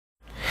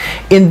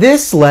In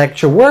this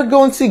lecture, we're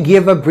going to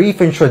give a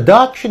brief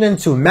introduction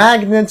into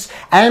magnets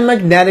and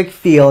magnetic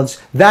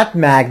fields that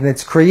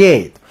magnets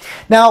create.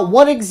 Now,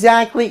 what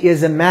exactly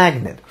is a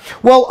magnet?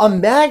 Well, a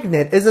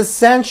magnet is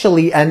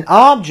essentially an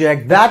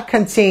object that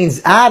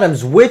contains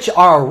atoms which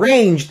are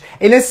arranged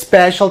in a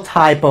special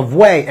type of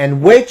way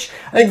and which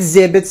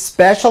exhibit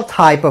special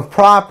type of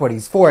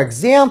properties. For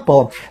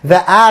example,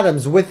 the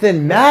atoms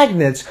within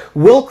magnets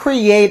will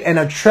create an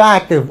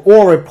attractive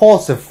or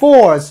repulsive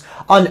force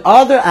on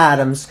other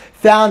atoms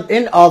found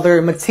in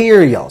other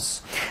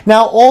materials.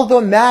 Now,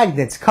 although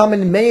magnets come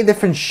in many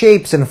different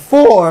shapes and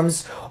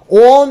forms,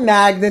 all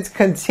magnets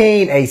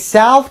contain a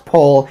south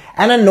pole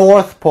and a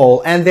north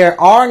pole, and there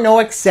are no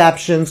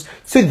exceptions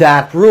to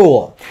that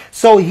rule.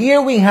 So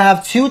here we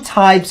have two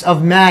types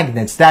of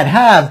magnets that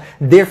have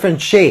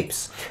different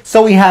shapes.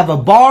 So we have a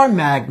bar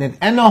magnet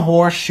and a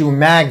horseshoe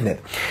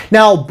magnet.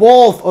 Now,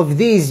 both of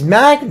these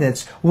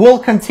magnets will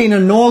contain a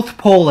north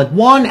pole at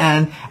one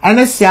end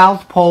and a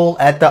south pole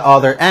at the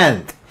other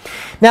end.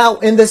 Now,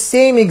 in the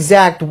same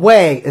exact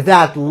way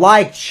that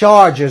like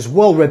charges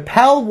will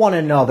repel one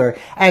another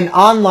and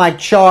unlike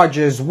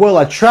charges will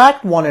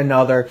attract one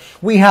another,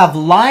 we have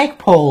like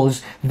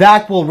poles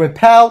that will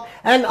repel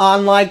and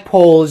unlike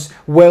poles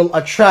will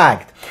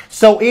attract.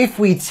 So if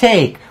we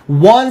take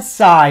one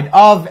side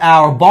of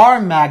our bar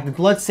magnet,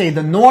 let's say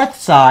the north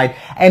side,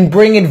 and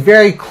bring it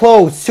very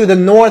close to the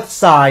north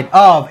side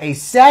of a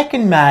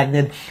second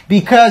magnet,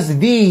 because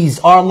these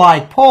are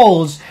like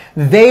poles,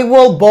 they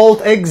will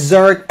both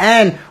exert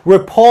an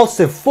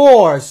repulsive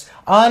force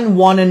on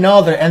one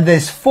another, and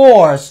this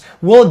force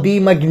will be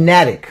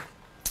magnetic.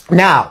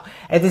 Now,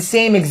 at the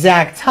same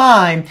exact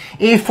time,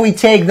 if we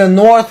take the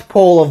north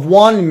pole of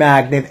one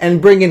magnet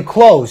and bring it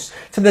close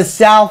to the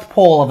south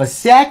pole of a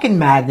second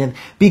magnet,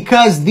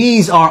 because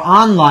these are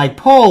unlike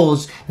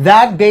poles,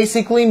 that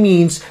basically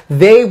means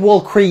they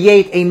will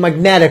create a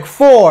magnetic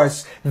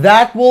force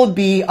that will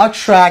be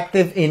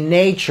attractive in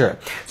nature.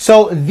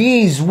 So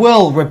these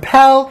will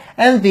repel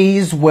and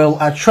these will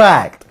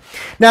attract.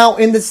 Now,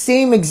 in the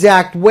same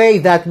exact way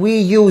that we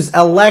use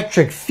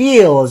electric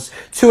fields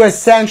to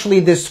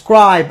essentially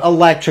describe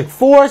electric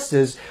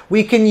forces,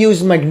 we can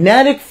use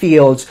magnetic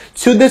fields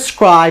to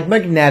describe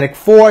magnetic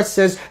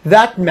forces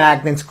that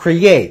magnets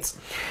create.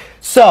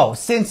 So,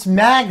 since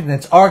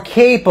magnets are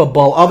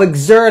capable of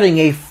exerting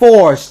a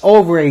force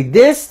over a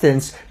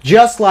distance,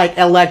 just like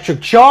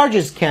electric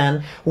charges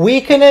can, we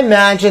can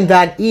imagine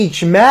that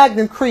each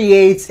magnet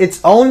creates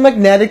its own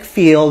magnetic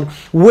field,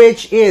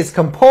 which is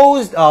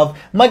composed of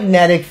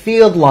magnetic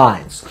field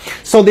lines.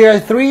 So there are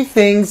three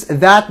things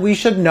that we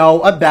should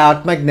know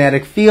about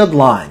magnetic field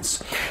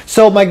lines.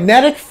 So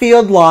magnetic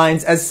field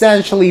lines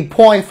essentially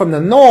point from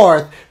the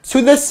north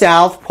to the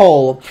south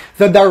pole.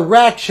 The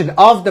direction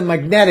of the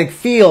magnetic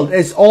field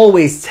is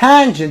always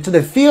tangent to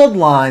the field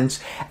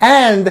lines,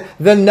 and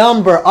the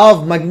number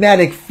of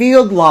magnetic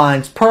field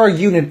lines per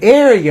unit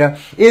area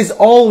is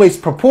always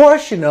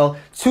proportional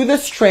to the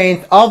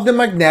strength of the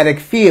magnetic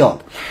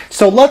field.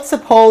 So let's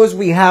suppose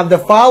we have the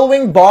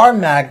following bar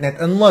magnet,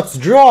 and let's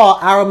draw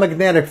our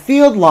magnetic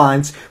field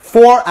lines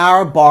for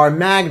our bar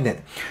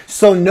magnet.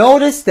 So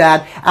notice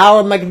that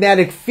our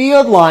magnetic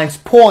field lines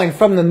point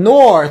from the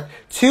north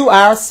to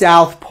our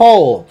south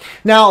pole.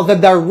 Now, the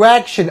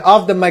direction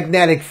of the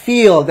magnetic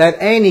field at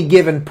any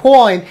given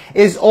point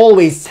is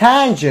always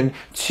tangent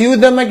to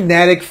the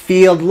magnetic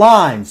field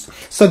lines.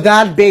 So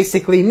that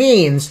basically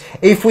means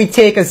if we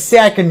take a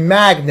second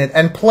magnet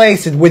and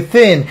place it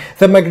within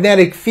the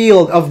magnetic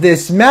field of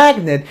this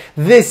magnet,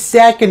 this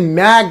second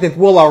magnet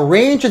will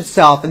arrange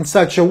itself in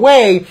such a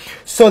way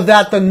so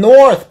that the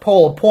north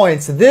pole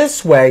points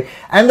this way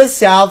and the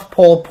south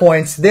pole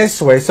points this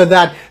way, so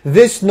that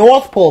this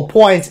north pole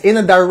points in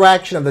the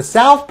direction of the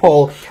south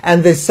pole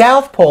and the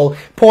south pole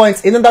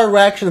points in the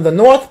direction of the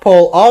north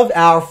pole of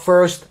our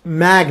first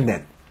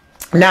magnet.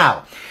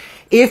 Now,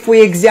 if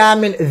we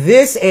examine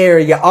this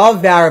area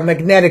of our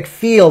magnetic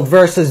field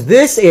versus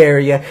this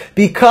area,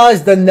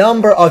 because the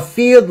number of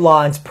field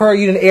lines per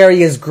unit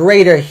area is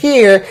greater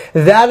here,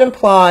 that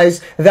implies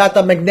that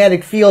the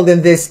magnetic field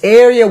in this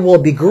area will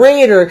be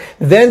greater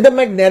than the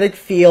magnetic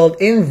field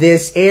in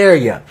this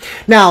area.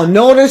 Now,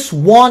 notice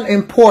one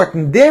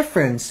important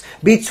difference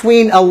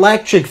between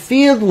electric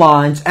field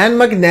lines and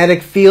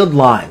magnetic field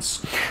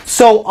lines.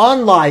 So,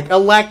 unlike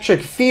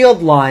electric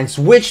field lines,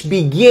 which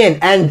begin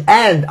and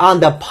end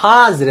on the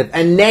positive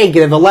and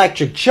negative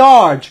electric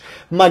charge,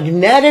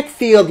 magnetic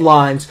field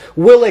lines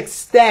will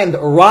extend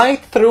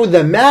right through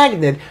the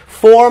magnet,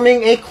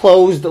 forming a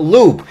closed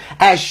loop,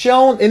 as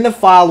shown in the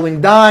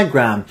following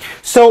diagram.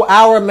 So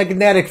our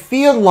magnetic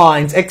field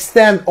lines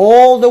extend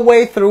all the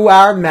way through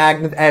our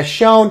magnet, as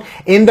shown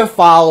in the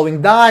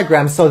following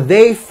diagram. So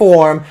they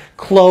form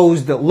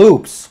closed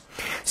loops.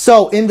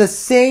 So in the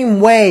same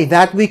way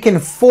that we can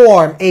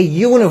form a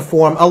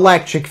uniform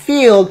electric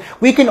field,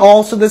 we can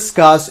also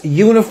discuss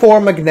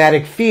uniform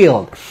magnetic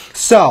field.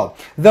 So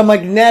the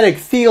magnetic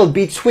field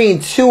between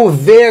two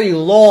very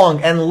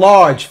long and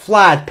large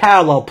flat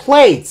parallel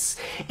plates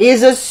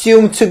is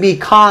assumed to be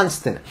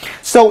constant.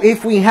 So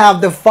if we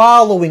have the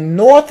following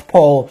north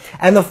pole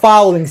and the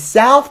following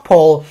south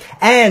pole,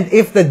 and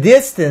if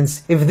this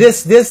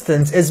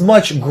distance is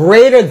much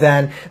greater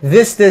than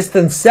this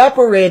distance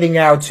separating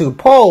our two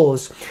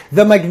poles,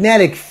 the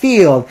magnetic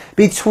field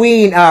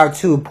between our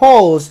two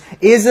poles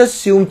is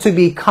assumed to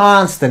be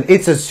constant.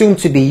 It's assumed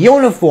to be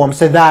uniform,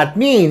 so that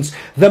means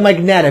the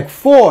magnetic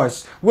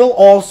force will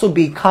also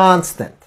be constant.